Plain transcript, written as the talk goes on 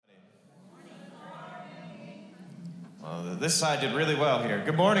Well, this side did really well here.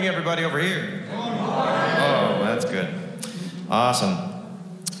 Good morning, everybody over here. Good morning. Oh, that's good. Awesome.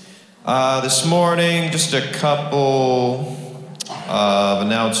 This morning, just a couple of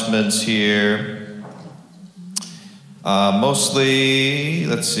announcements here. Mostly,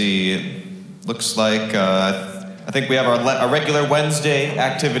 let's see, it looks like, I think we have our regular Wednesday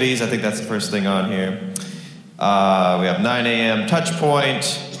activities. I think that's the first thing on here. We have 9 a.m. touch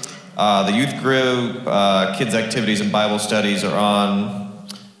point. The youth group, kids' activities and Bible studies are on.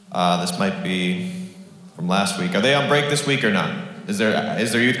 This might be from last week. Are they on break this week or not? Is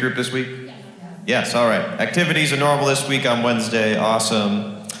there youth group this week? Yes, all right. Activities are normal this week on Wednesday.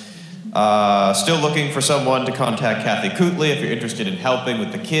 Awesome. Still looking for someone to contact Kathy Cootley if you're interested in helping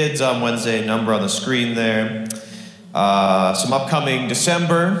with the kids on Wednesday. Number on the screen there. Some upcoming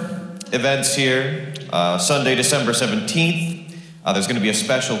December events here. Sunday, December 17th. There's going to be a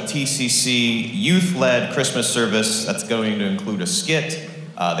special TCC youth-led Christmas service that's going to include a skit.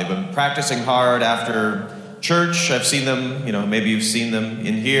 They've been practicing hard after church. I've seen them, maybe you've seen them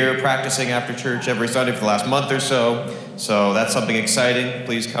in here practicing after church every Sunday for the last month or so. So that's something exciting.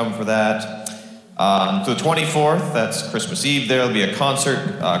 Please come for that. So the 24th, that's Christmas Eve, there'll be a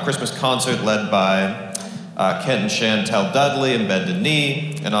Christmas concert led by Kent and Chantel Dudley and Ben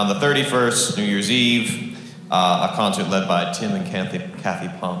Denis. And on the 31st, New Year's Eve, a concert led by Tim and Kathy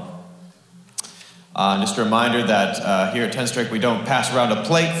Pomp. Just a reminder that here at Tenstrike we don't pass around a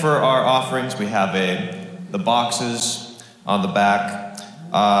plate for our offerings. We have the boxes on the back.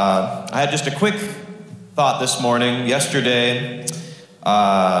 I had just a quick thought this morning. Yesterday,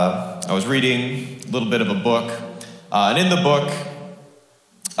 I was reading a little bit of a book, and in the book,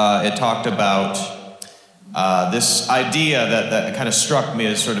 it talked about this idea that kind of struck me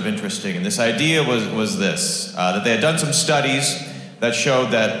as sort of interesting. And this idea was this, that they had done some studies that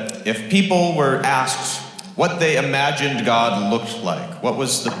showed that if people were asked what they imagined God looked like, what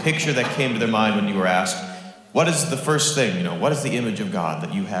was the picture that came to their mind when you were asked, what is the first thing, what is the image of God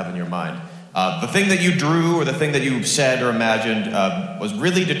that you have in your mind? The thing that you drew or the thing that you said or imagined was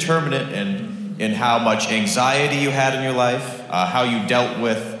really determinate in how much anxiety you had in your life, how you dealt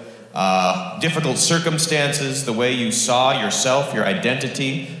with difficult circumstances, the way you saw yourself, your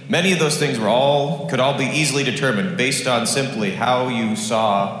identity. Many of those things could all be easily determined based on simply how you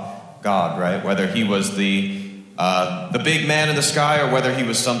saw God, right? Whether he was the big man in the sky or whether he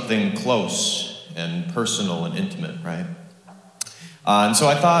was something close and personal and intimate, right? And so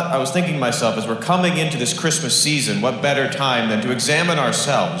I was thinking to myself, as we're coming into this Christmas season, what better time than to examine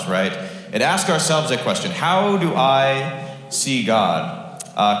ourselves, right? And ask ourselves that question, how do I see God?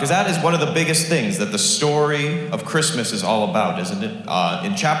 Because that is one of the biggest things that the story of Christmas is all about, isn't it?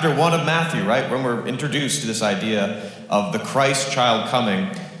 In chapter 1 of Matthew, right, when we're introduced to this idea of the Christ child coming,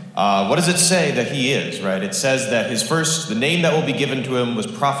 what does it say that he is, right? It says that the name that will be given to him was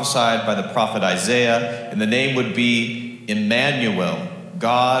prophesied by the prophet Isaiah, and the name would be Emmanuel,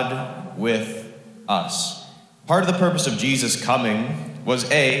 God with us. Part of the purpose of Jesus coming was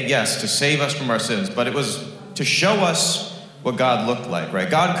to save us from our sins, but it was to show us what God looked like, right?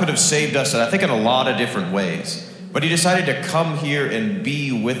 God could have saved us, I think, in a lot of different ways. But he decided to come here and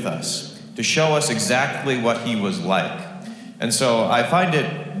be with us, to show us exactly what he was like. And so I find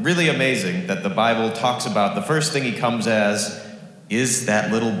it really amazing that the Bible talks about the first thing he comes as is that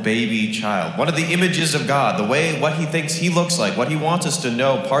little baby child. One of the images of God, what he thinks he looks like, what he wants us to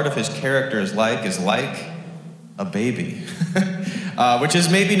know, part of his character is like a baby. Which is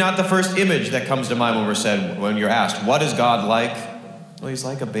maybe not the first image that comes to mind when you're asked, what is God like? Well, he's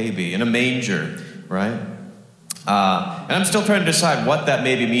like a baby in a manger, right? And I'm still trying to decide what that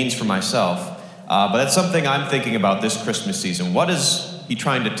maybe means for myself. But that's something I'm thinking about this Christmas season. What is he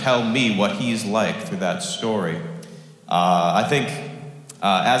trying to tell me what he's like through that story? I think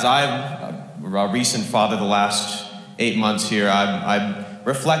as I'm a recent father the last 8 months here, I'm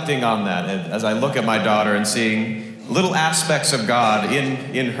reflecting on that as I look at my daughter and seeing little aspects of God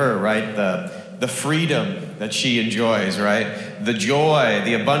in her, right? The freedom that she enjoys, right? The joy,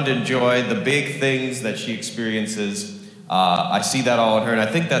 the abundant joy, the big things that she experiences. I see that all in her, and I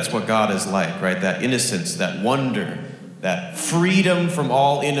think that's what God is like, right? That innocence, that wonder, that freedom from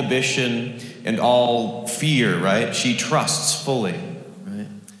all inhibition and all fear, right? She trusts fully, right?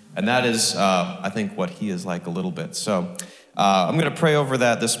 And that is, I think, what he is like a little bit. So I'm going to pray over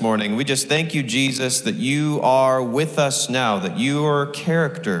that this morning. We just thank you, Jesus, that you are with us now, that your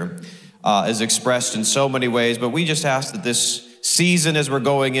character is expressed in so many ways. But we just ask that this season, as we're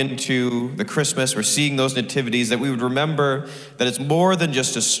going into the Christmas, we're seeing those nativities, that we would remember that it's more than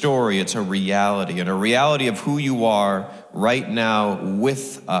just a story, it's a reality, and a reality of who you are right now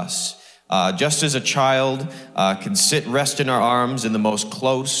with us. just as a child can rest in our arms in the most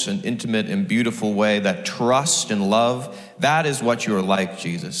close and intimate and beautiful way, that trust and love, that is what you are like,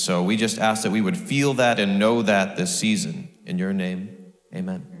 Jesus. So we just ask that we would feel that and know that this season. In your name,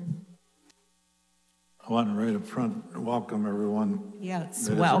 amen. I want to right up front welcome everyone. Yes,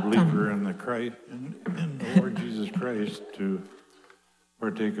 that welcome. Is a believer in the Lord Jesus Christ to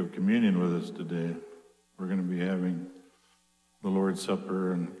partake of communion with us today. We're going to be having the Lord's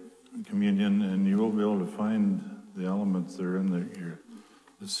Supper and communion, and you will be able to find the elements that are in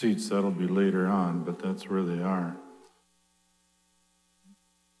the seats. That'll be later on, but that's where they are.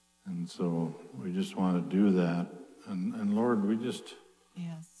 And so we just want to do that. And Lord, we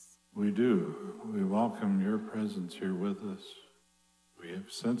do. We welcome your presence here with us. We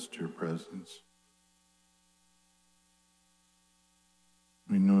have sensed your presence.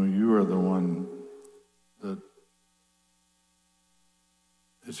 We know you are the one that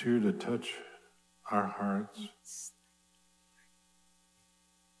is here to touch our hearts.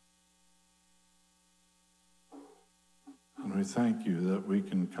 And we thank you that we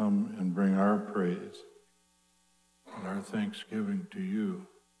can come and bring our praise and our thanksgiving to you,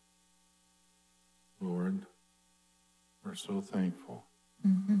 Lord. We're so thankful.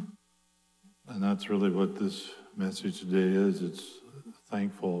 Mm-hmm. And that's really what this message today is. It's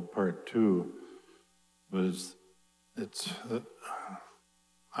thankful part 2, but it's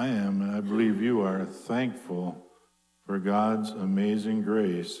I am, and I believe you are, thankful for God's amazing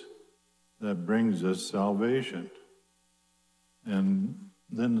grace that brings us salvation. And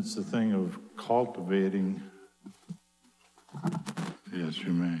then it's the thing of cultivating. Yes,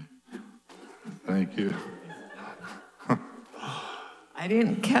 you may. Thank you. I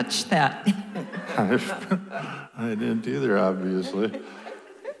didn't catch that. I didn't either, obviously.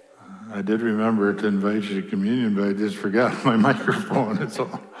 I did remember to invite you to communion, but I just forgot my microphone. It's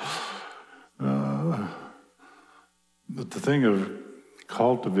all. But the thing of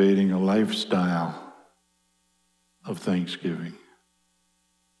cultivating a lifestyle of Thanksgiving.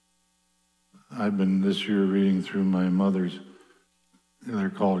 I've been this year reading through my mother's, they're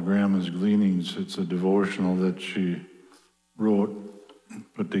called Grandma's Gleanings. It's a devotional that she wrote,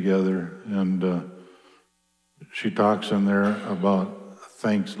 put together, and she talks in there about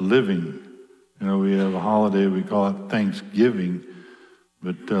Thanksgiving. You know, we have a holiday, we call it Thanksgiving,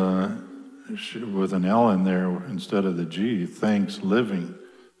 but with an L in there instead of the G, Thanksgiving.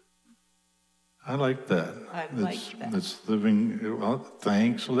 I like that. It's living, well,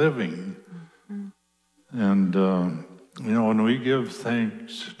 thanks living. Mm-hmm. And, you know, when we give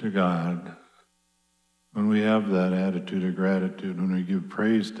thanks to God, when we have that attitude of gratitude, when we give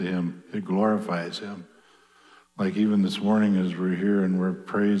praise to Him, it glorifies Him. Like even this morning as we're here and we're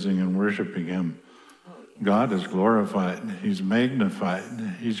praising and worshiping Him, God is glorified. He's magnified.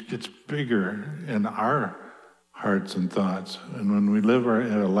 He gets bigger in our hearts and thoughts. And when we live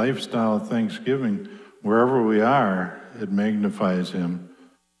a lifestyle of thanksgiving, wherever we are, it magnifies Him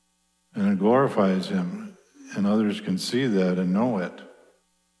and it glorifies Him. And others can see that and know it.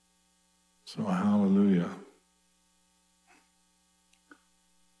 So hallelujah.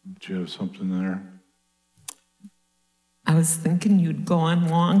 Did you have something there? I was thinking you'd go on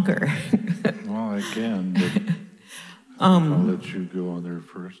longer. Well, I can, but I'll let you go on there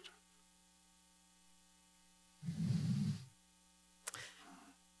first.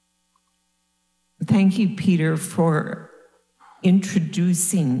 Thank you, Peter, for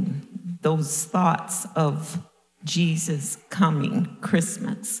introducing those thoughts of Jesus coming,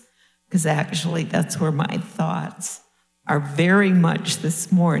 Christmas, because actually that's where my thoughts are very much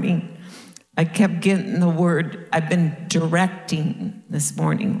this morning. I kept getting the word, I've been directing this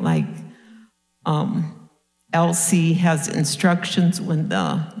morning, like Elsie has instructions when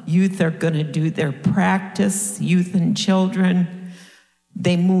the youth are going to do their practice, youth and children.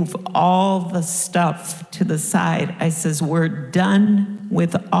 They move all the stuff to the side. I says, we're done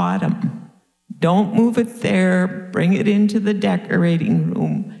with autumn. Don't move it there. Bring it into the decorating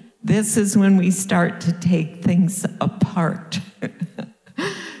room. This is when we start to take things apart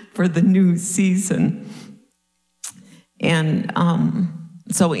for the new season. And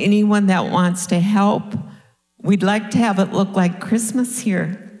so anyone that wants to help, we'd like to have it look like Christmas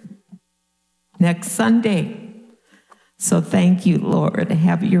here next Sunday. So thank you, Lord.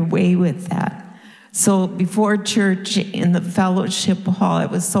 Have your way with that. So before church in the fellowship hall, I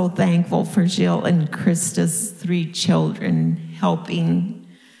was so thankful for Jill and Krista's 3 children helping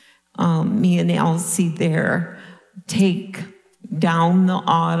me and Elsie there take down the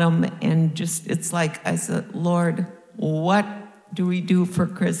autumn. And just, it's like I said, Lord, what do we do for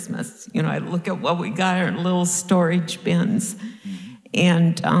Christmas? You know, I look at what we got in our little storage bins.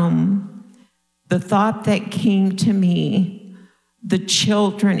 And the thought that came to me, the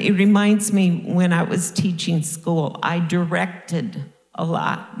children, it reminds me when I was teaching school, I directed a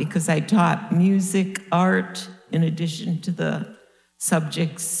lot because I taught music, art, in addition to the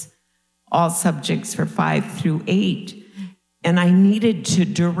subjects, all subjects for 5 through 8. And I needed to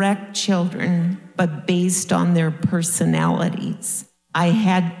direct children, but based on their personalities. I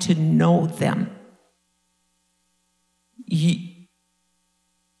had to know them.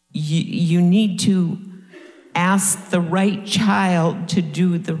 You need to ask the right child to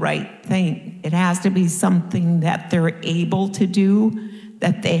do the right thing. It has to be something that they're able to do,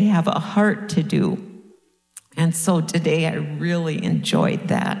 that they have a heart to do. And so today I really enjoyed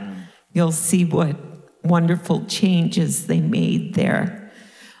that. You'll see what wonderful changes they made there.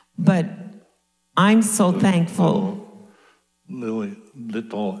 But I'm so thankful.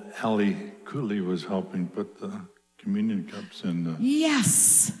 Little Allie Cooley was helping put the communion cups in the...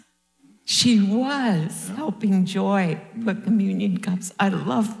 Yes, she was helping Joy put communion cups. I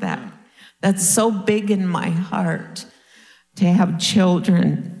love that. That's so big in my heart to have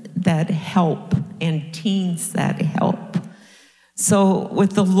children that help and teens that help. So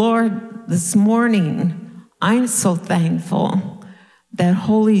with the Lord this morning, I'm so thankful that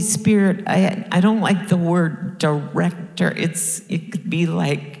Holy Spirit, I don't like the word director. It could be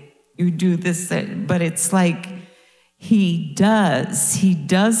like you do this, but it's like He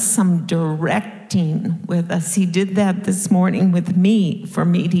does some directing with us. He did that this morning with me, for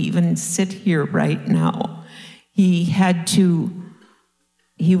me to even sit here right now. He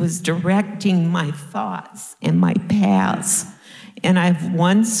was directing my thoughts and my paths. And I have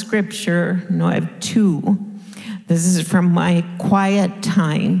one scripture, no, I have two. This is from my quiet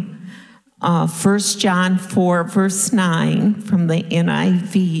time. 1 John 4, verse 9 from the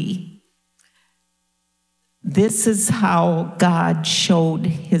NIV. This is how God showed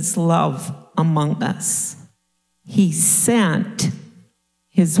his love among us. He sent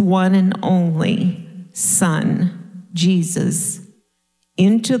his one and only Son, Jesus,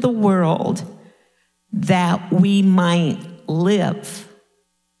 into the world that we might live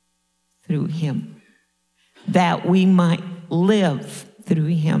through him. That we might live through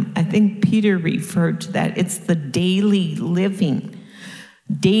him. I think Peter referred to that. It's the daily living.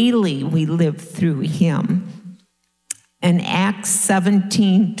 Daily we live through him. And Acts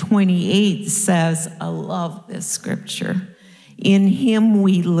 17:28 says, I love this scripture. In him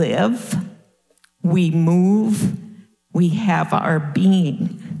we live, we move, we have our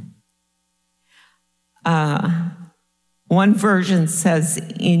being. One version says,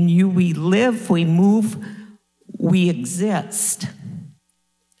 in you we live, we move, we exist.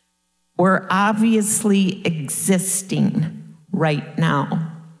 We're obviously existing right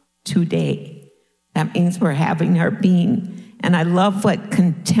now, today. That means we're having our being. And I love what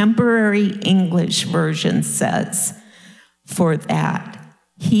contemporary English version says for that.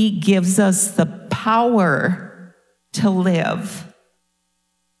 He gives us the power to live,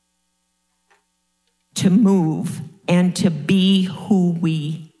 to move, and to be who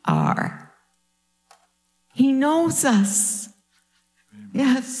we are. He knows us.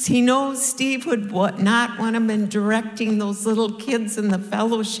 Yes, he knows Steve would not want him in directing those little kids in the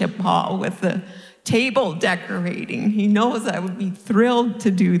fellowship hall with the table decorating. He knows I would be thrilled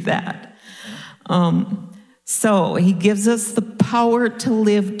to do that. So he gives us the power to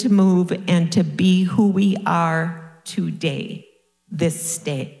live, to move, and to be who we are today, this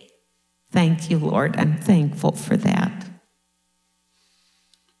day. Thank you, Lord. I'm thankful for that.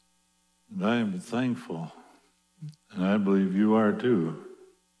 And I am thankful, and I believe you are too,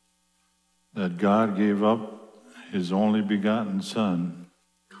 that God gave up his only begotten Son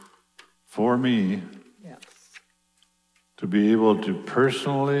for me, Yes, to be able to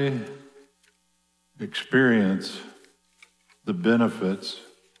personally experience the benefits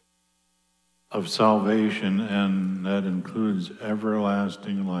of salvation, and that includes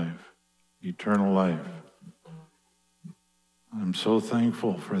everlasting life, eternal life. I'm so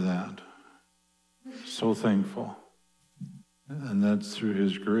thankful for that. So thankful. And that's through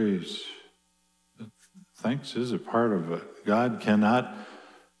his grace. Thanks is a part of it. God cannot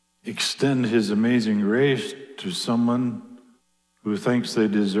extend his amazing grace to someone who thinks they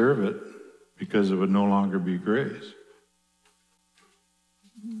deserve it, because it would no longer be grace.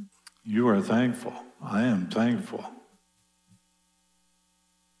 You are thankful. I am thankful.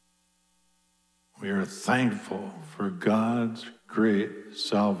 We are thankful for God's great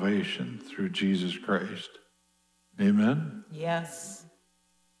salvation through Jesus Christ. Amen? yes.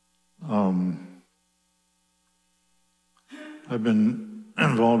 I've been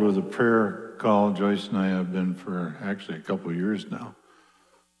involved with a prayer call. Joyce and I have been for actually a couple of years now.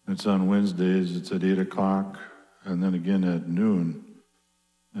 It's on Wednesdays, it's at 8 o'clock, and then again at noon.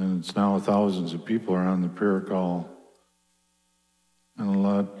 And it's now thousands of people are on the prayer call. And a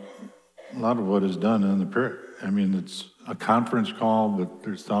lot of what is done in the prayer, it's a conference call, but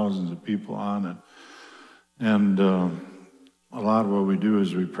there's thousands of people on it. And a lot of what we do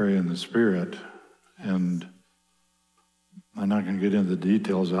is we pray in the Spirit. And I'm not going to get into the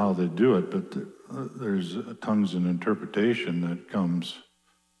details of how they do it, but there's tongues and interpretation that comes.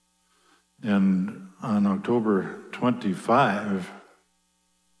 And on October 25,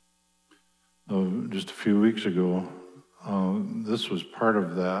 just a few weeks ago, this was part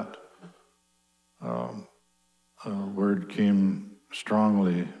of that. A word came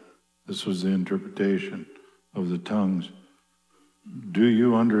strongly. This was the interpretation of the tongues. Do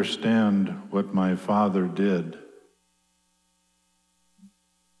you understand what my Father did?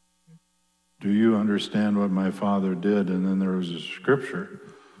 Do you understand what my Father did? And then there was a scripture.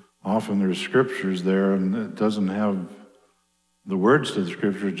 Often there's scriptures there, and it doesn't have the words to the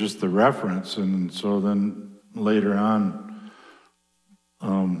scripture, just the reference. And so then later on,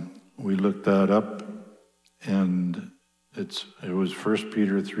 we looked that up, and it was 1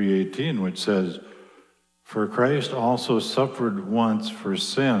 Peter 3:18, which says, "For Christ also suffered once for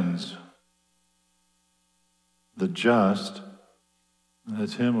sins, the just,"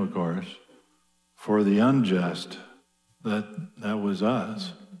 that's him, of course, "for the unjust," that was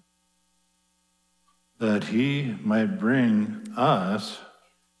us, "that he might bring us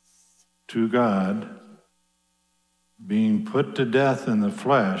to God, being put to death in the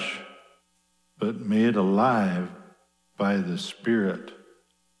flesh, but made alive by the Spirit."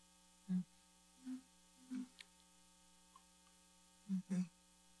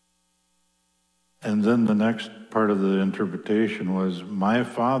 And then the next part of the interpretation was, "My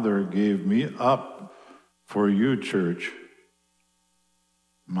Father gave me up for you, church.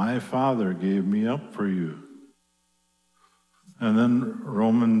 My Father gave me up for you." And then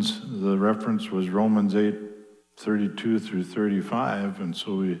the reference was Romans 8:32 through 35, and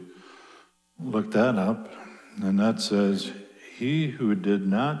so we looked that up, and that says, "He who did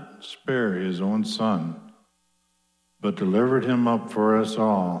not spare his own Son, but delivered him up for us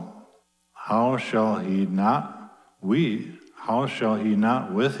all, how shall he not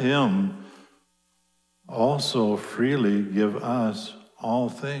with him also freely give us all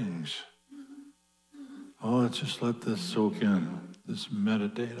things?" Oh, let's just let this soak in. Just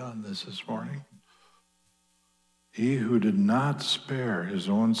meditate on this morning. He who did not spare his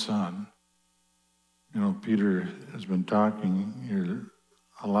own Son. Peter has been talking here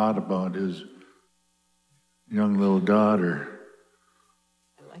a lot about his young little daughter.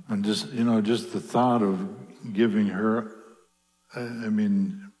 And just the thought of giving her,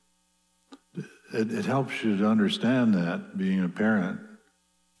 it helps you to understand that, being a parent,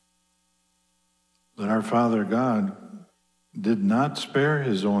 that our Father God did not spare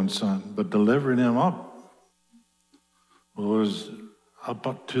his own Son, but delivered him up. Well, it was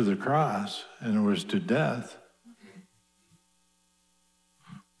up to the cross, and it was to death.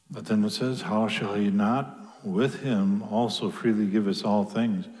 But then it says, "How shall he not with him also freely give us all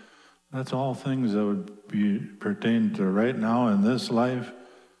things?" That's all things that would pertain to right now in this life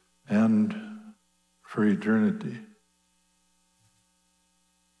and for eternity.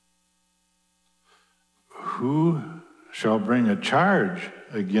 Who shall bring a charge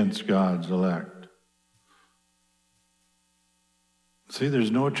against God's elect? See,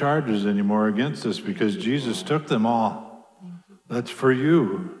 there's no charges anymore against us because Jesus took them all. That's for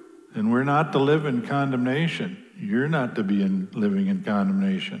you. And we're not to live in condemnation. You're not to be living in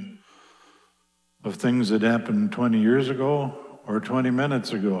condemnation of things that happened 20 years ago or 20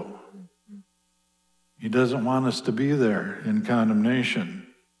 minutes ago. He doesn't want us to be there in condemnation.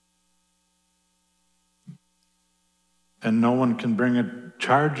 And no one can bring a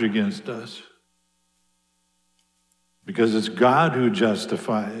charge against us because it's God who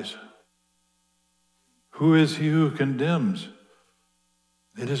justifies. Who is he who condemns?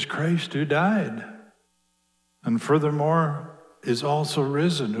 It is Christ who died, and furthermore is also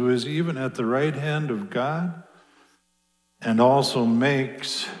risen, who is even at the right hand of God, and also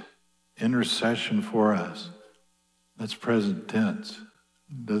makes intercession for us. That's present tense.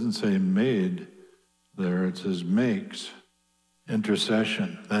 It doesn't say made there, it says makes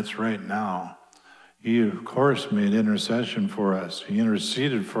intercession. That's right now. He, of course, made intercession for us. He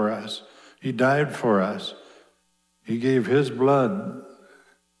interceded for us. He died for us. He gave his blood,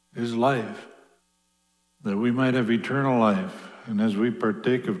 his life, that we might have eternal life. And as we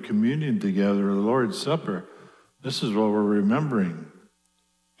partake of communion together, the Lord's Supper, this is what we're remembering.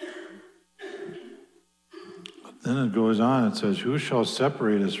 then it goes on, it says, who shall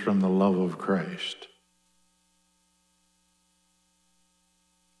separate us from the love of Christ?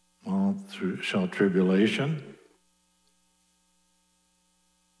 Well, shall tribulation,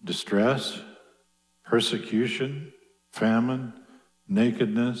 distress, persecution, famine,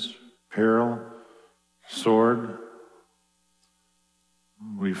 nakedness, peril, sword.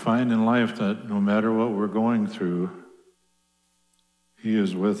 We find in life that no matter what we're going through, He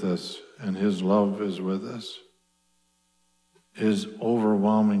is with us and His love is with us. His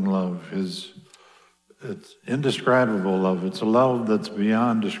overwhelming love, it's indescribable love. It's a love that's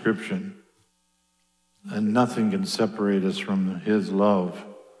beyond description. And nothing can separate us from His love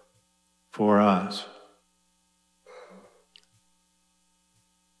for us.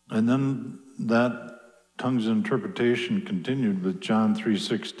 And then that tongue's interpretation continued with John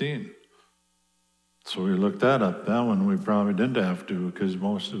 3:16. So we looked that up. That one we probably didn't have to because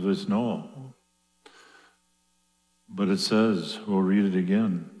most of us know. But it says, we'll read it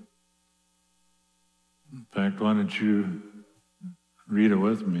again. In fact, why don't you read it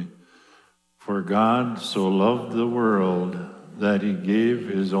with me? For God so loved the world that He gave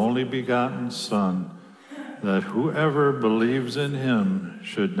His only begotten Son, that whoever believes in Him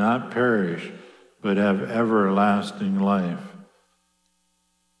should not perish, but have everlasting life.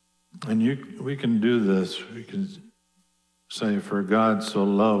 And we can do this. We can say, for God so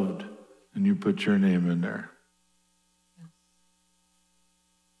loved, and you put your name in there.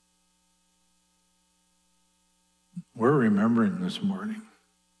 We're remembering this morning.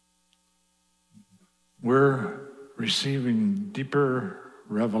 We're receiving deeper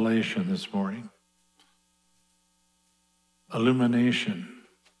revelation this morning. Illumination.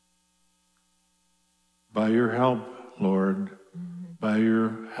 By your help, Lord, by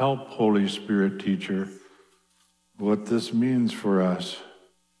your help, Holy Spirit teacher, what this means for us.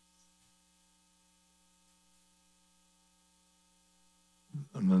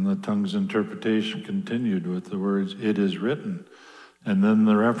 And then the tongue's interpretation continued with the words, it is written. And then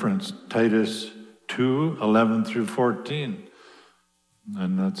the reference, Titus 2:11 through 14.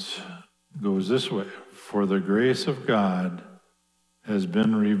 And that goes this way. For the grace of God has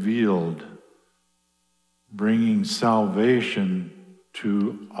been revealed, bringing salvation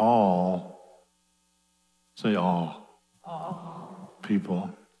to all, say all people.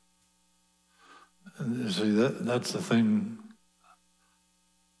 And see, that's the thing.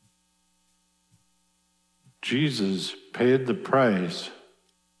 Jesus paid the price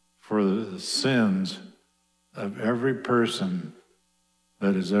for the sins of every person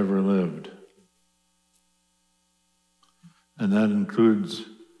that has ever lived. And that includes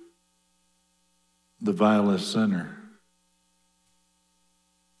the vilest sinner.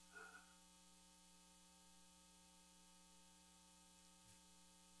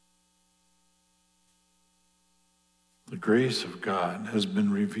 The grace of God has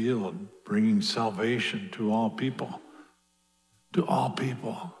been revealed, bringing salvation to all people. To all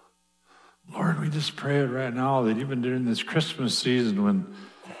people. Lord, we just pray it right now that even during this Christmas season when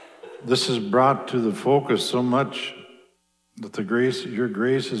this is brought to the focus so much, that your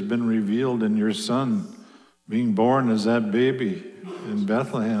grace has been revealed in your Son being born as that baby in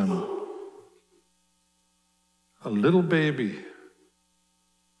Bethlehem. A little baby.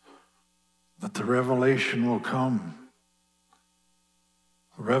 That the revelation will come.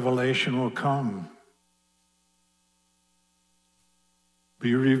 Revelation will come.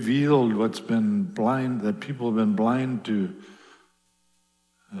 Be revealed what's been blind, that people have been blind to.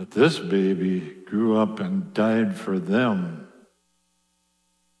 That this baby grew up and died for them.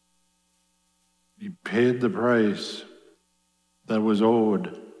 He paid the price that was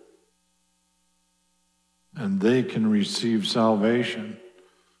owed. And they can receive salvation.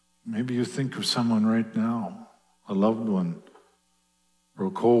 Maybe you think of someone right now, a loved one, or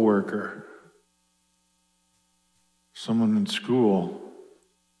a co-worker, someone in school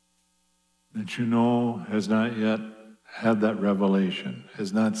that you know has not yet had that revelation,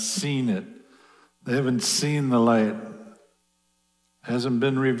 has not seen it. They haven't seen the light. Hasn't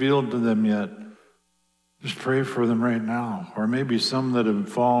been revealed to them yet. Just pray for them right now. Or maybe some that have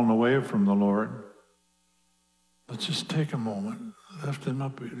fallen away from the Lord. Let's just take a moment. Lift them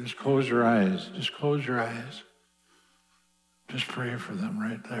up. Just close your eyes. Just close your eyes. Just pray for them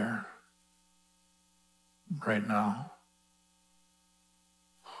right there. Right now.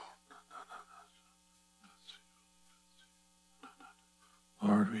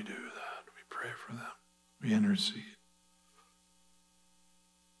 Lord, we do that. We pray for them. We intercede.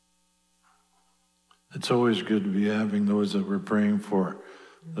 It's always good to be having those that we're praying for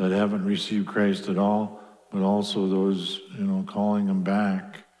that haven't received Christ at all, but also those, calling them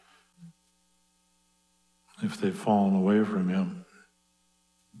back. if they've fallen away from him.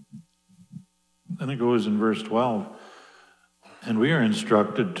 Then it goes in verse 12, and we are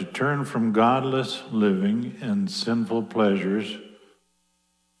instructed to turn from godless living and sinful pleasures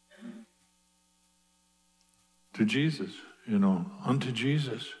to Jesus, unto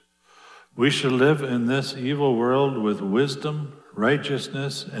Jesus. We should live in this evil world with wisdom,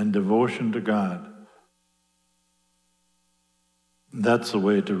 righteousness, and devotion to God. That's the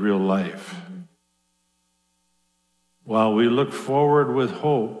way to real life. While we look forward with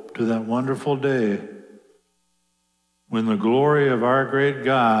hope to that wonderful day when the glory of our great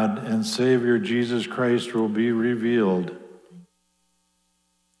God and Savior Jesus Christ will be revealed.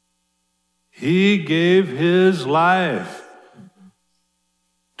 He gave his life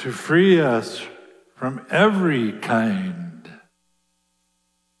to free us from every kind.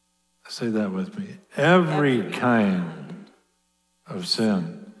 Say that with me. Every kind of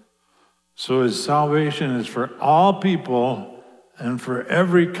sin. So his salvation is for all people and for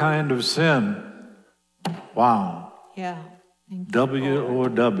every kind of sin. Wow. Yeah.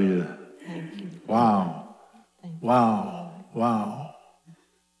 W-O-W. Thank you. Wow. Thank you. Wow. Wow.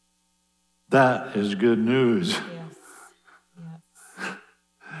 That is good news. Yes. Yes.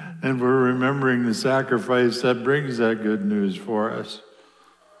 And we're remembering the sacrifice that brings that good news for us.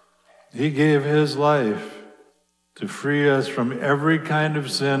 He gave his life to free us from every kind of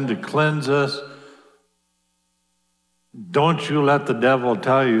sin, to cleanse us. Don't you let the devil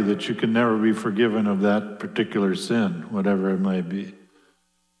tell you that you can never be forgiven of that particular sin, whatever it might be.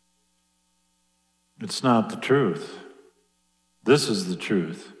 It's not the truth. This is the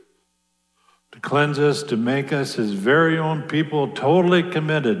truth. To cleanse us, to make us his very own people, totally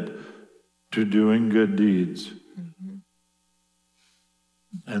committed to doing good deeds. Mm-hmm.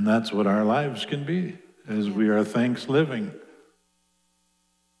 And that's what our lives can be, as we are thanks living.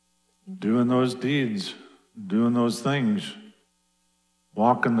 Doing those deeds, doing those things,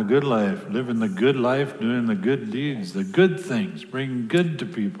 walking the good life, living the good life, doing the good deeds, the good things, bringing good to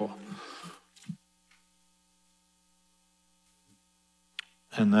people.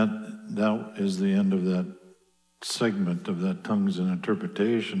 And that is the end of that segment of that tongues and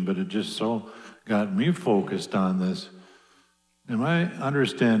interpretation, but it just so got me focused on this. Am I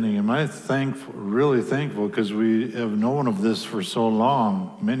understanding, am I thankful, really thankful, because we have known of this for so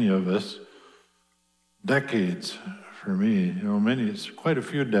long, many of us, decades for me, it's quite a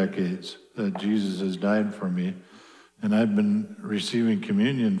few decades that Jesus has died for me, and I've been receiving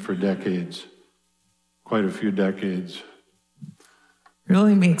communion for decades, quite a few decades.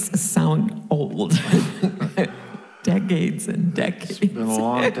 Really makes us sound old. Decades and decades. It's been a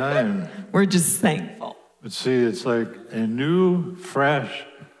long time. We're just thankful. But see, it's like a new, fresh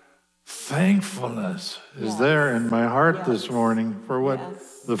thankfulness is there in my heart this morning for what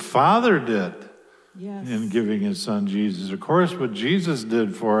the Father did in giving his Son Jesus. Of course, what Jesus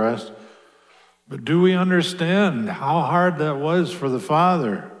did for us, but do we understand how hard that was for the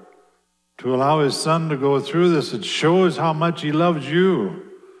Father to allow his Son to go through this? It shows how much he loves you.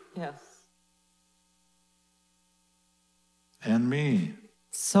 Yes. And me.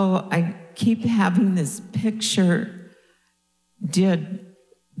 So I keep having this picture. Did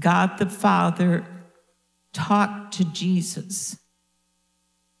God the Father talk to Jesus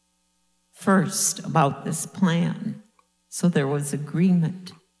first about this plan? So there was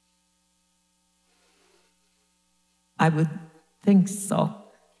agreement. I would think so.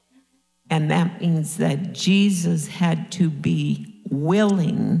 And that means that Jesus had to be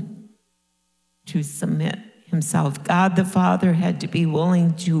willing to submit himself. God the Father had to be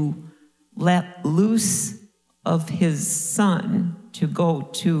willing to let loose of his Son to go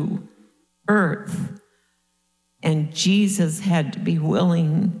to earth. And Jesus had to be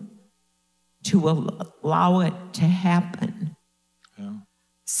willing to allow it to happen. Yeah.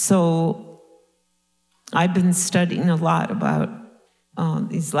 So I've been studying a lot about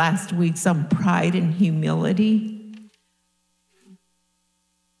these last weeks on pride and humility.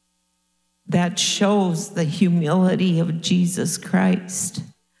 That shows the humility of Jesus Christ.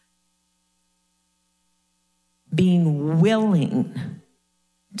 Being willing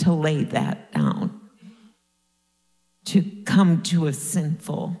to lay that down, to come to a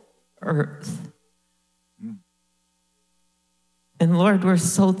sinful earth. And Lord, we're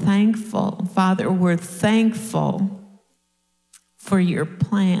so thankful. Father, we're thankful for your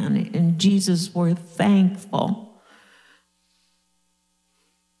plan. And Jesus, we're thankful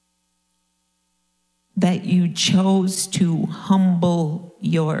that you chose to humble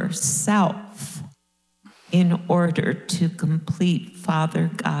yourself in order to complete Father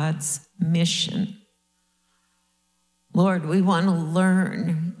God's mission. Lord, we want to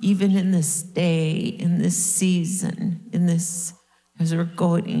learn, even in this day, in this season, as we're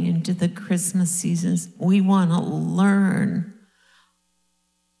going into the Christmas seasons, we want to learn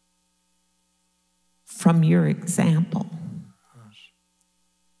from your example.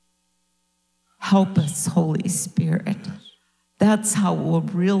 Help us, Holy Spirit. That's how we'll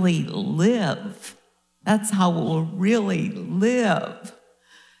really live. That's how we'll really live.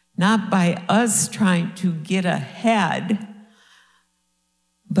 Not by us trying to get ahead,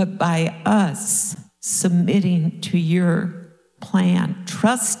 but by us submitting to your plan,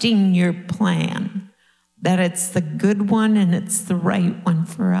 trusting your plan, that it's the good one and it's the right one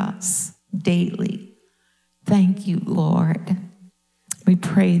for us daily. Thank you, Lord. We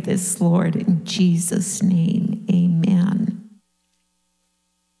pray this, Lord, in Jesus' name. Amen.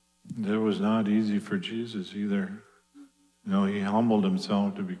 It was not easy for Jesus either. You know, he humbled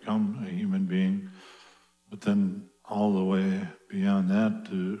himself to become a human being, but then all the way beyond that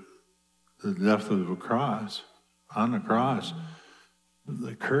to the death of a cross, on the cross,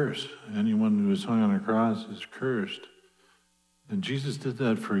 the curse. Anyone who is hung on a cross is cursed. And Jesus did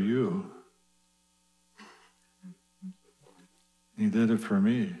that for you. He did it for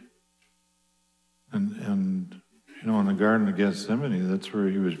me. And you know, in the Garden of Gethsemane, that's where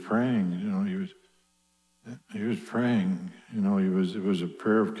he was praying. You know, he was praying. You know, it was a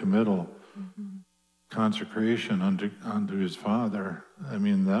prayer of committal, consecration unto his Father. I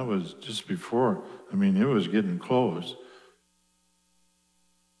mean, that was just before. I mean, it was getting close.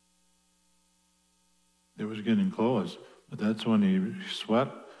 It was getting close. But that's when he sweat.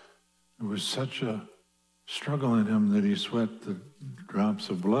 It was such a struggle in him that he sweat the drops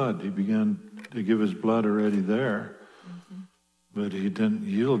of blood. He began to give his blood already there. But he didn't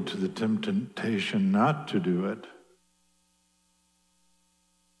yield to the temptation not to do it.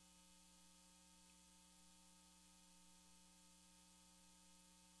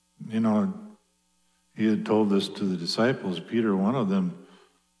 You know, he had told this to the disciples, Peter, one of them,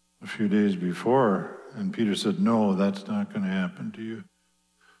 a few days before, and Peter said, no, that's not going to happen to you.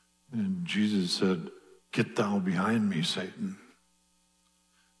 And Jesus said, get thou behind me, Satan.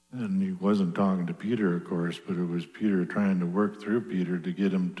 And he wasn't talking to Peter, of course, but it was Peter trying to work through Peter to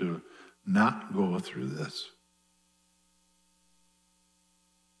get him to not go through this.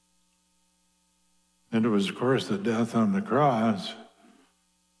 And it was, of course, the death on the cross.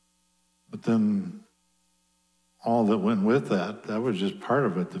 But then all that went with that was just part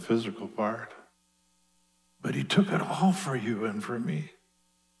of it, the physical part. But he took it all for you and for me.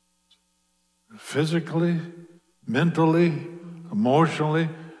 Physically, mentally, emotionally,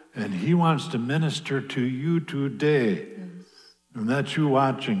 and he wants to minister to you today. And that's you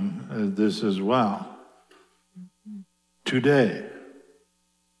watching this as well. Today.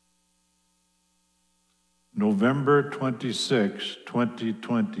 November 26,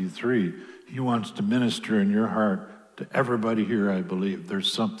 2023. He wants to minister in your heart to everybody here, I believe.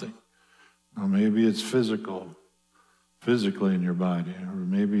 There's something. Now, maybe it's physically in your body, or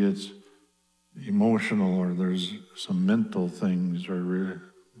maybe it's emotional, or there's some mental things, or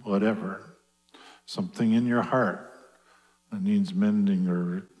whatever. Something in your heart that needs mending,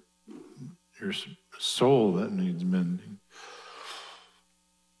 or your soul that needs mending.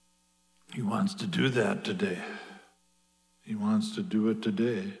 He wants to do that today. He wants to do it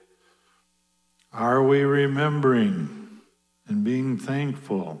today. Are we remembering and being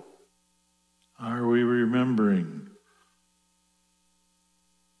thankful? Are we remembering?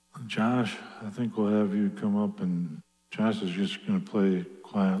 Josh, I think we'll have you come up, and Josh is just going to play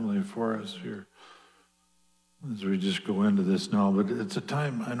quietly for us here as we just go into this now. But it's a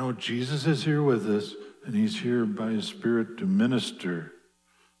time, I know Jesus is here with us, and he's here by his Spirit to minister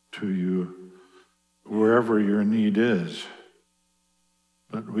to you wherever your need is.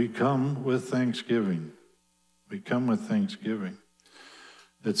 But we come with thanksgiving. We come with thanksgiving.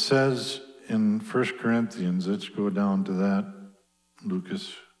 It says in 1 Corinthians, let's go down to that,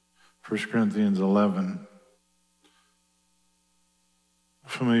 Lucas, 1 Corinthians 11.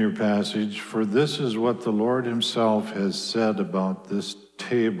 Familiar passage. For this is what the Lord himself has said about this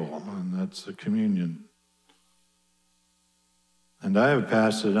table, and that's the communion. And I have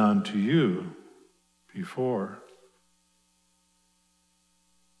passed it on to you before,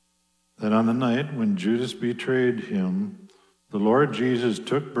 that on the night when Judas betrayed him, the Lord Jesus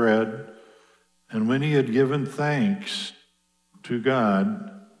took bread, and when he had given thanks to God,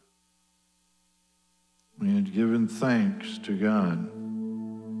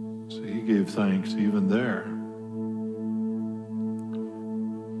 so he gave thanks even there.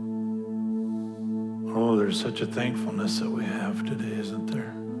 Oh, there's such a thankfulness that we have today, isn't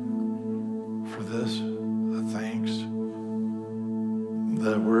there? For this, the thanks.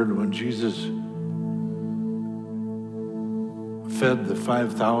 that word when Jesus fed the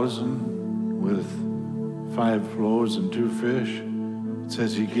 5,000 with 5 loaves and 2 fish. It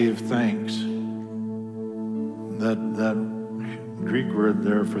says he gave thanks. That Greek word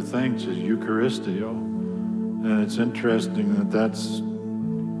there for thanks is Eucharistio. And it's interesting that that's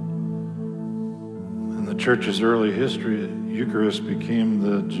in the church's early history, Eucharist became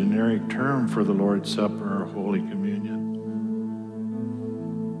the generic term for the Lord's Supper or Holy Communion.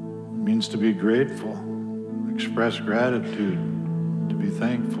 It means to be grateful, express gratitude, to be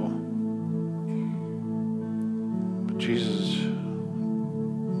thankful. But Jesus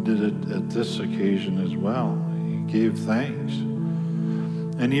did it at this occasion as well. He gave thanks.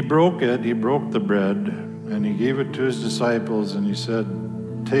 And he broke it, he broke the bread, and he gave it to his disciples, and he said,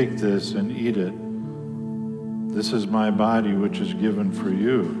 "Take this and eat it. This is my body, which is given for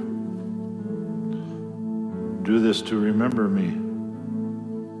you. Do this to remember me."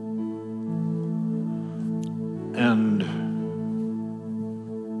 And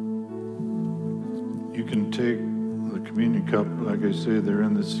you can take the communion cup, like I say, they're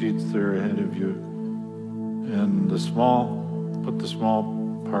in the seats there ahead of you. And put the small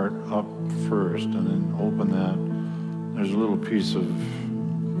part up first, and then open that. There's a little piece of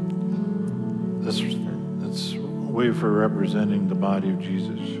this. It's a way for representing the body of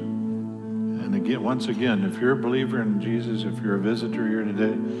Jesus. And again, once again, if you're a believer in Jesus, if you're a visitor here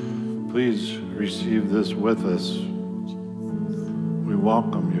today, please receive this with us. We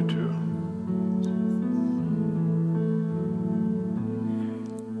welcome you to.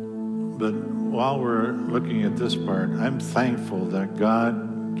 But while we're looking at this part, I'm thankful that God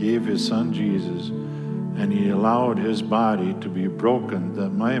gave his son Jesus, and he allowed his body to be broken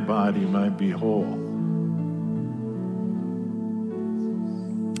that my body might be whole.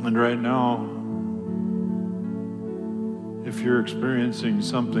 And right now, if you're experiencing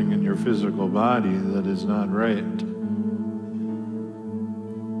something in your physical body that is not right,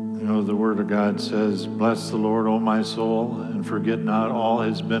 you know, the Word of God says, "Bless the Lord, O my soul, and forget not all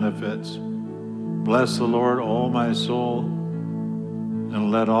his benefits. Bless the Lord, O my soul, and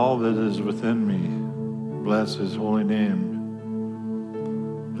let all that is within me bless his holy name.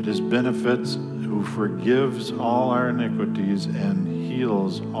 But his benefits, who forgives all our iniquities and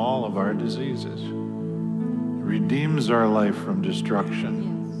heals all of our diseases, redeems our life from destruction."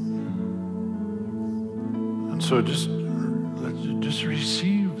 And so let's just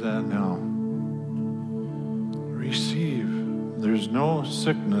receive that now. Receive. There's no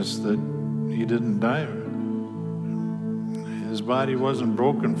sickness that he didn't die. His body wasn't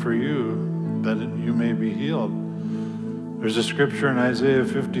broken for you, that you may be healed. There's a scripture in Isaiah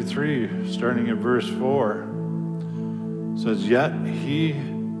 53, starting at verse 4. It says, "Yet he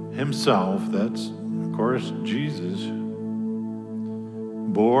himself," that's of course Jesus,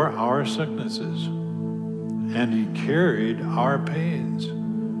 "bore our sicknesses, and he carried our pains.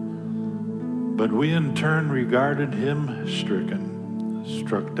 But we in turn regarded him stricken,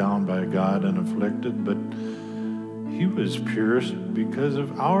 struck down by God and afflicted, but he was pierced because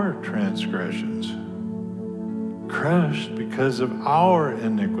of our transgressions, crushed because of our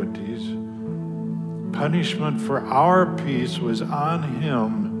iniquities. Punishment for our peace was on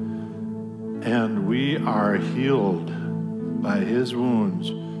him, and we are healed by his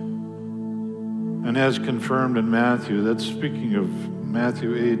wounds." And as confirmed in Matthew, that's speaking of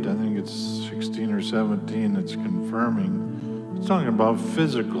Matthew 8, I think it's 16 or 17, it's confirming. It's talking about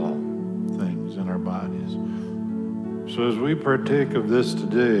physical things in our bodies. So as we partake of this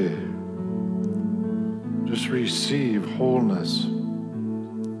today, just receive wholeness.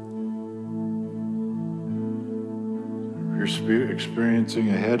 If you're experiencing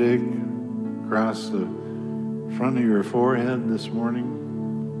a headache across the front of your forehead this morning,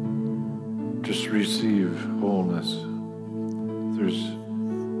 just receive wholeness. If there's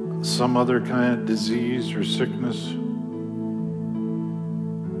some other kind of disease or sickness,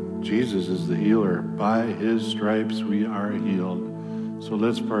 Jesus is the healer. By his stripes we are healed. So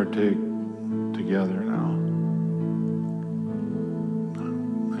let's partake together now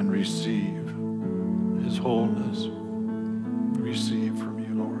and receive his wholeness. Receive from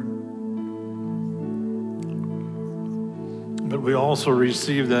you, Lord. But we also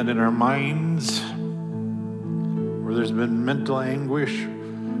receive that in our minds, where there's been mental anguish,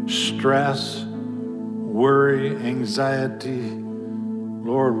 stress, worry, anxiety.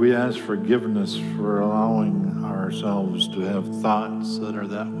 Lord, we ask forgiveness for allowing ourselves to have thoughts that are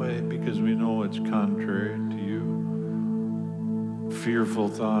that way, because we know it's contrary to you. Fearful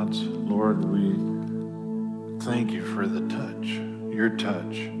thoughts. Lord, we thank you for the touch, your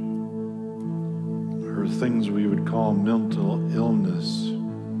touch. or things we would call mental illness.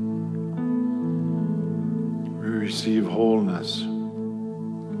 We receive wholeness.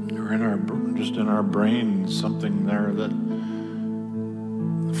 Or just in our brains, something there that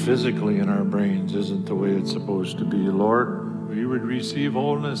physically in our brains isn't the way it's supposed to be. Lord, we would receive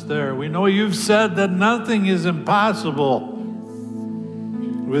wholeness there. We know you've said that nothing is impossible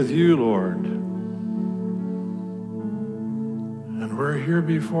with you, Lord. And we're here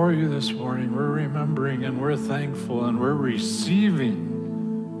before you this morning. We're remembering and we're thankful and we're receiving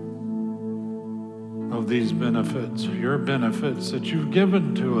of these benefits, your benefits that you've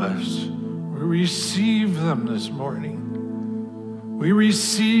given to us. We receive them this morning. We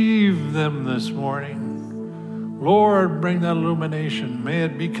receive them this morning. Lord, bring that illumination. May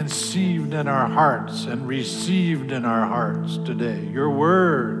it be conceived in our hearts and received in our hearts today. Your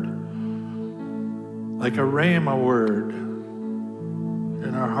word, like a rhema word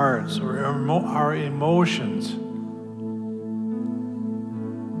in our hearts or our emotions.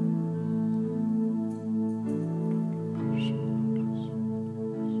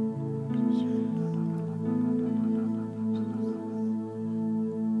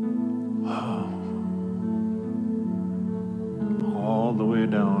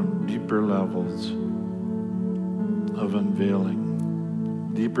 Levels of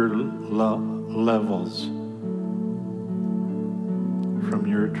unveiling, deeper levels from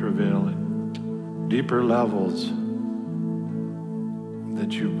your travailing, deeper levels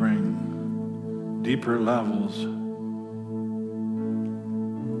that you bring, deeper levels.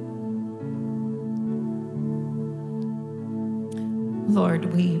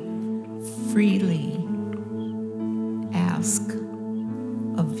 Lord, we freely ask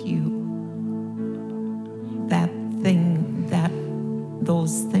of you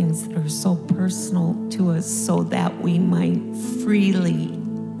those things that are so personal to us so that we might freely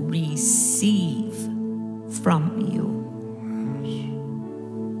receive from you.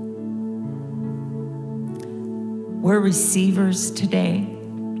 We're receivers today.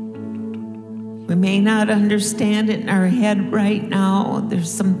 We may not understand it in our head right now.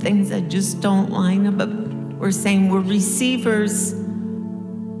 There's some things that just don't line up, but we're saying we're receivers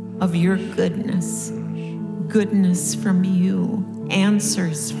of your goodness. Goodness from you,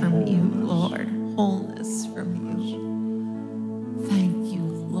 answers from you, Lord, wholeness from you. Thank you,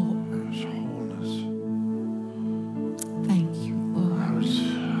 Lord. Wholeness. Thank you, Lord.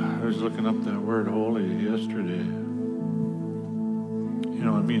 I was looking up that word holy yesterday. You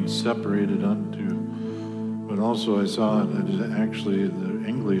know, it means separated unto, but also I saw it is actually the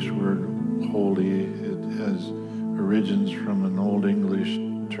English word holy. It has origins from an Old English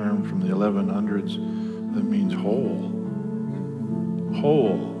term from the 1100s. That means whole.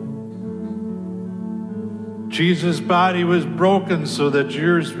 Whole. Jesus' body was broken so that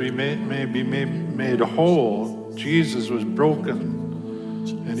yours may be made whole. Jesus was broken.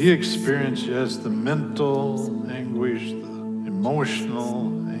 And he experienced, yes, the mental anguish, the emotional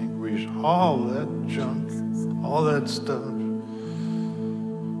anguish, all that junk, all that stuff.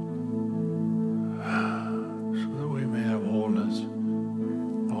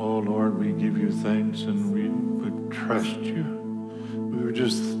 We give you thanks and we would trust you. We would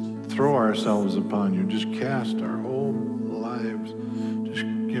just throw ourselves upon you, just cast our whole lives, just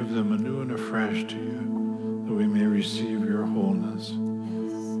give them anew and afresh to you, that we may receive your wholeness. In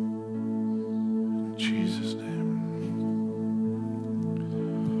Jesus' name.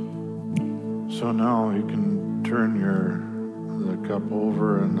 So now you can turn the cup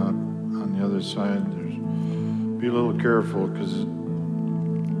over and not on the other side. Be a little careful because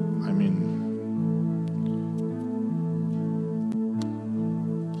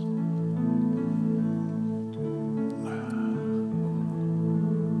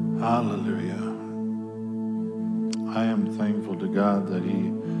hallelujah. I am thankful to God that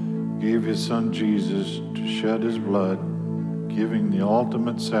he gave his son Jesus to shed his blood, giving the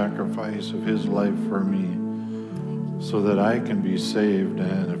ultimate sacrifice of his life for me, so that I can be saved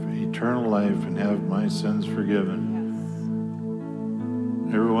and have eternal life and have my sins forgiven.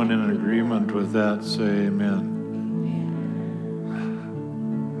 Everyone in agreement with that, say amen.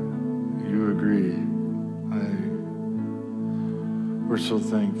 You agree. We're so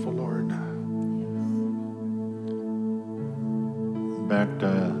thankful, Lord. Back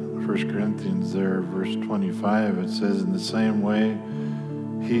to 1 Corinthians there, verse 25, it says, in the same way,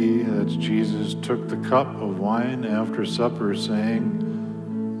 he, that's Jesus, took the cup of wine after supper, saying,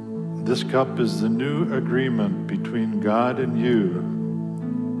 this cup is the new agreement between God and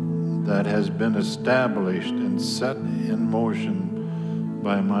you that has been established and set in motion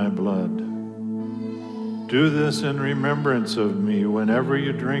by my blood. Do this in remembrance of me whenever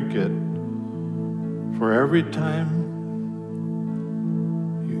you drink it. For every time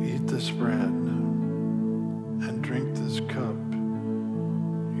you eat this bread and drink this cup,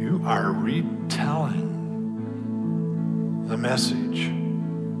 you are retelling the message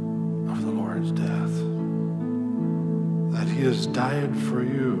of the Lord's death, that he has died for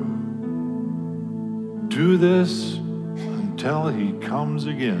you. Do this until he comes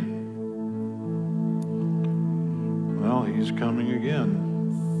again. Well, he's coming again,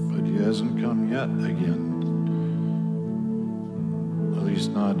 but he hasn't come yet again. At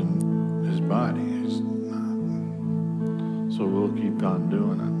least not in his body. He's not. So we'll keep on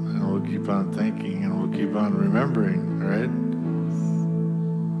doing it, and we'll keep on thinking, and we'll keep on remembering, right?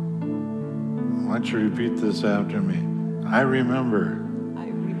 Why don't you repeat this after me? I remember. I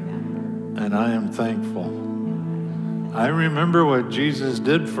remember. And I am thankful. I remember what Jesus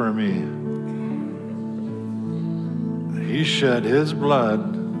did for me. He shed his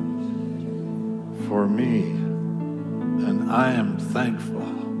blood for me, and I am thankful.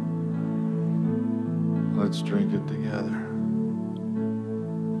 Let's drink it together.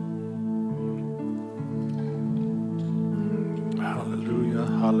 Hallelujah,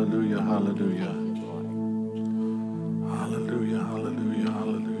 hallelujah, hallelujah. Hallelujah, hallelujah,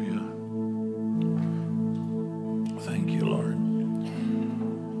 hallelujah. Thank you, Lord.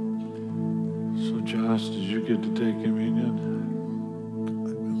 So, Josh, did you get to take communion?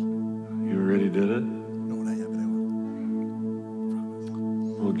 You already did it? No, not yet, but I will.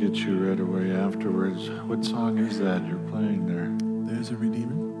 We'll get you right away afterwards. What song is that you're playing there? There's a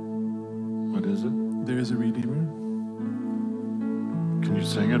Redeemer. What is it? There is a Redeemer. Can you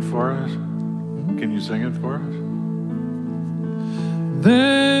sing it for us? Can you sing it for us?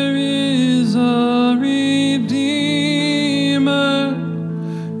 There is a Redeemer,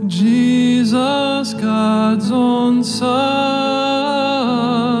 Jesus, God's own Son,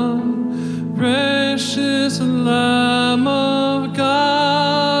 precious Lamb of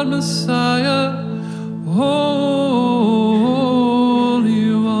God, Messiah, Holy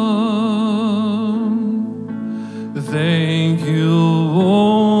One. Thank you,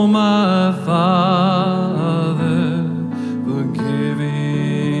 oh my Father, for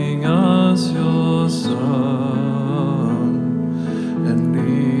giving us your Son and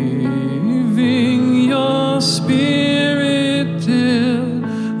leaving your Spirit till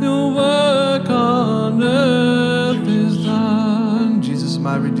the work on earth is done. Jesus,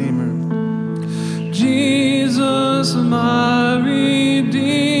 my Redeemer. Jesus, my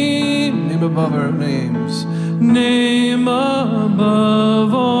Redeemer. Name above our names. Name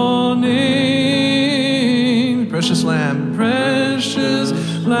above all names. Precious Lamb. Precious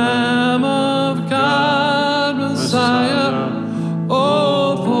Lamb of God, Messiah.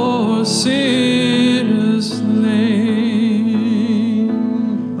 Oh, for sinners slain.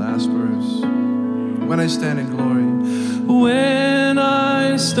 Last verse. When I stand in glory. When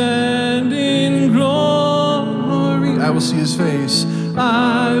I stand in glory, I will see his face.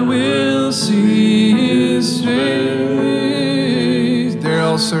 I will see his face. There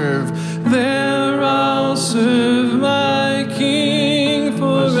I'll serve. There I'll serve my King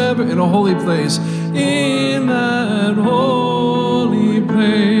forever in a holy place. In that holy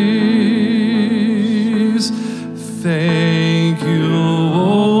place. Thank you,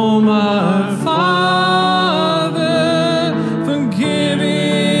 oh my Father, for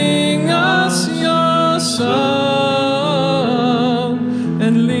giving us your Son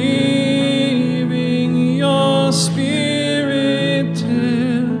and leaving your Spirit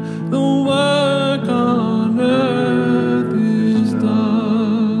till the work on earth is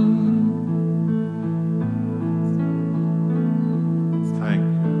done. Thank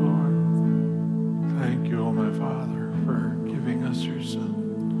you, Lord. Thank you, oh my Father, for giving us your Son.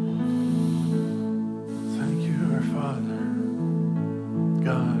 Thank you, our Father,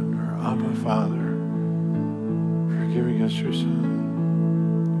 God, our Abba Father, for giving us your Son.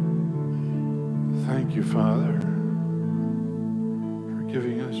 Thank you, Father, for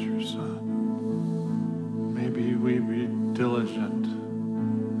giving us your Son. Maybe we be diligent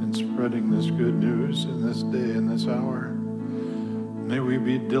in spreading this good news in this day and this hour. May we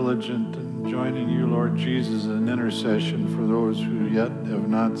be diligent in joining you, Lord Jesus, in intercession for those who yet have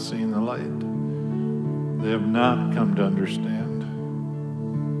not seen the light. They have not come to understand.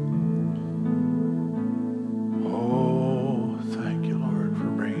 Oh, thank you, Lord, for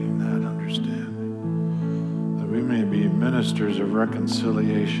bringing that understanding, that we may be ministers of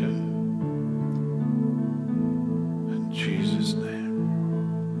reconciliation. In Jesus' name.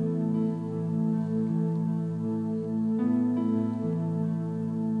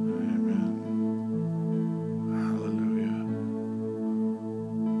 Amen. Hallelujah.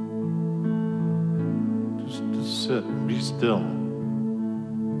 sit and be still.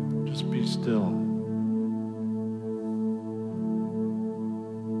 Just be still.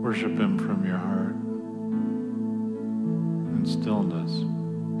 Worship him from your heart in stillness.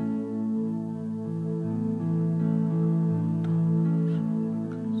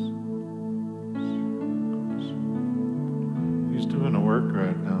 He's doing a work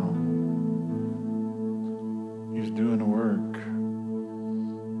right now. He's doing a work.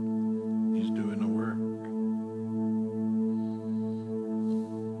 He's doing a work.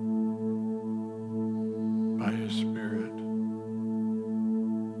 By his Spirit.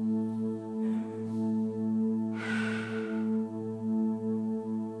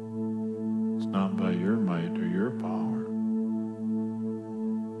 It's not by your might or your power.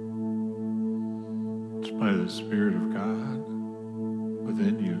 It's by the Spirit of God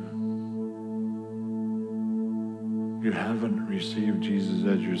within you. You haven't received Jesus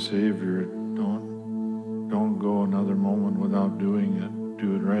as your Savior, don't go another moment without doing it.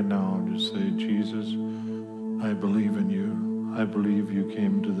 Do it right now. Just say, Jesus, I believe in you. I believe you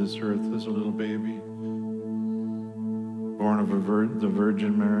came to this earth as a little baby, born of the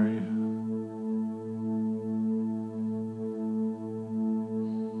Virgin Mary.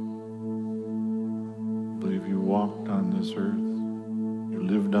 I believe you walked on this earth. You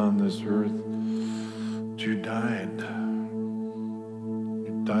lived on this earth. But you died.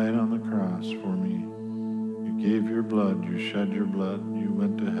 You died on the cross for me. You gave your blood. You shed your blood. You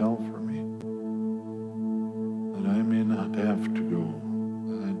went to hell for me. That I may not have to go.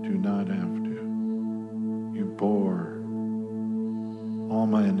 That I do not have to. You bore all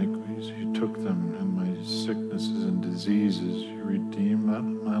my iniquities. You took them and my sicknesses and diseases. You redeemed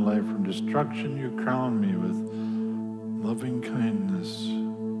my life from destruction. You crowned me with loving kindness,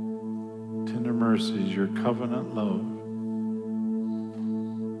 tender mercies, your covenant love.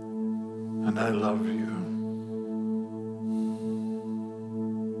 And I love you.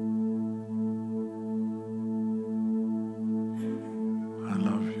 I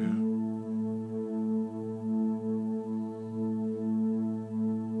love you.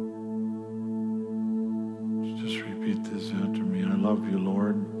 Just repeat this after me. I love you,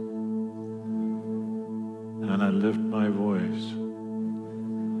 Lord. And I lift my voice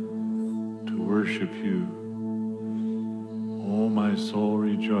to worship you. Oh, my soul,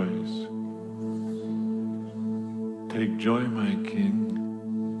 rejoice. Take joy, my King,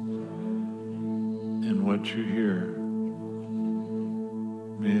 in what you hear.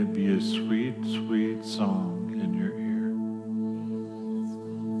 May it be a sweet, sweet song in your ear.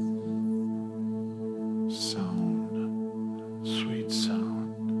 Sound, sweet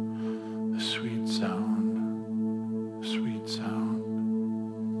sound, a sweet sound, sweet sound,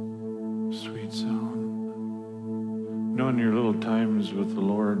 sweet sound. You know, in your little times with the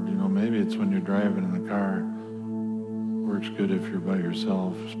Lord, maybe it's when you're driving in the car. Works good if you're by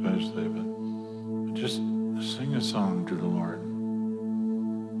yourself, especially, but just sing a song to the Lord.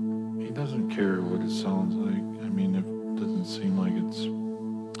 He doesn't care what it sounds like. I mean, if it doesn't seem like it's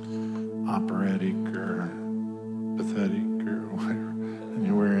operatic or pathetic or whatever,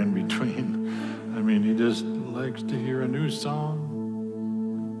 anywhere in between. I mean, he just likes to hear a new song.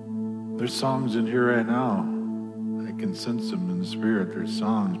 There's songs in here right now. I can sense them in the spirit. There's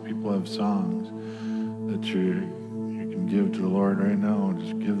songs. People have songs that you can give to the Lord right now.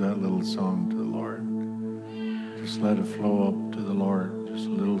 Just give that little song to the Lord. Just let it flow up to the Lord. Just a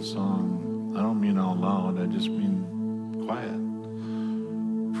little song. I don't mean out loud. I just mean quiet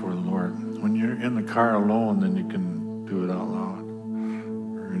for the Lord. When you're in the car alone, then you can do it out loud.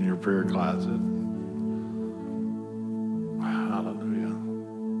 Or in your prayer closet. Hallelujah.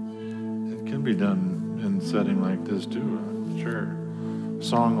 It can be done in a setting like this too. Sure.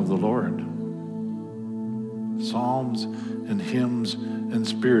 Song of the Lord. Psalms and hymns and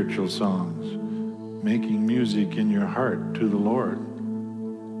spiritual songs, making music in your heart to the Lord.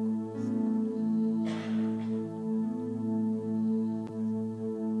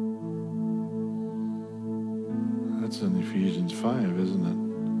 That's in Ephesians 5, isn't it?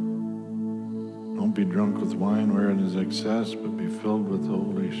 Don't be drunk with wine wherein is excess, but be filled with the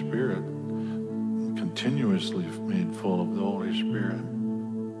Holy Spirit, continuously made full of the Holy Spirit.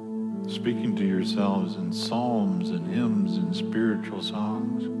 Speaking to yourselves in psalms and hymns and spiritual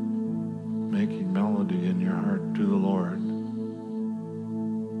songs, making melody in your heart to the Lord.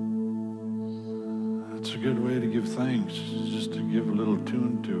 That's a good way to give thanks, just to give a little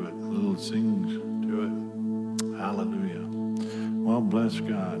tune to it, a little sing to it. Hallelujah. Well, bless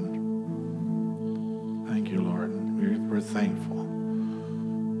God. Thank you, Lord. We're thankful.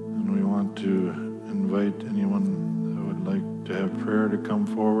 And we want to invite anyone that would We'd like to have prayer to come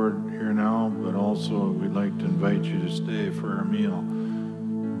forward here now, but also we'd like to invite you to stay for our meal.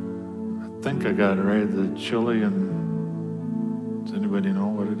 I think I got it right, the chili, and does anybody know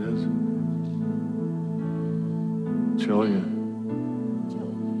what it is? Chili?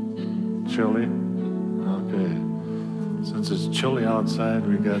 Chili? Okay. Since it's chilly outside,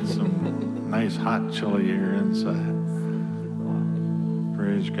 we got some nice hot chili here inside.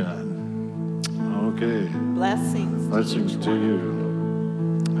 Praise God. Okay. Blessings. Blessings to you.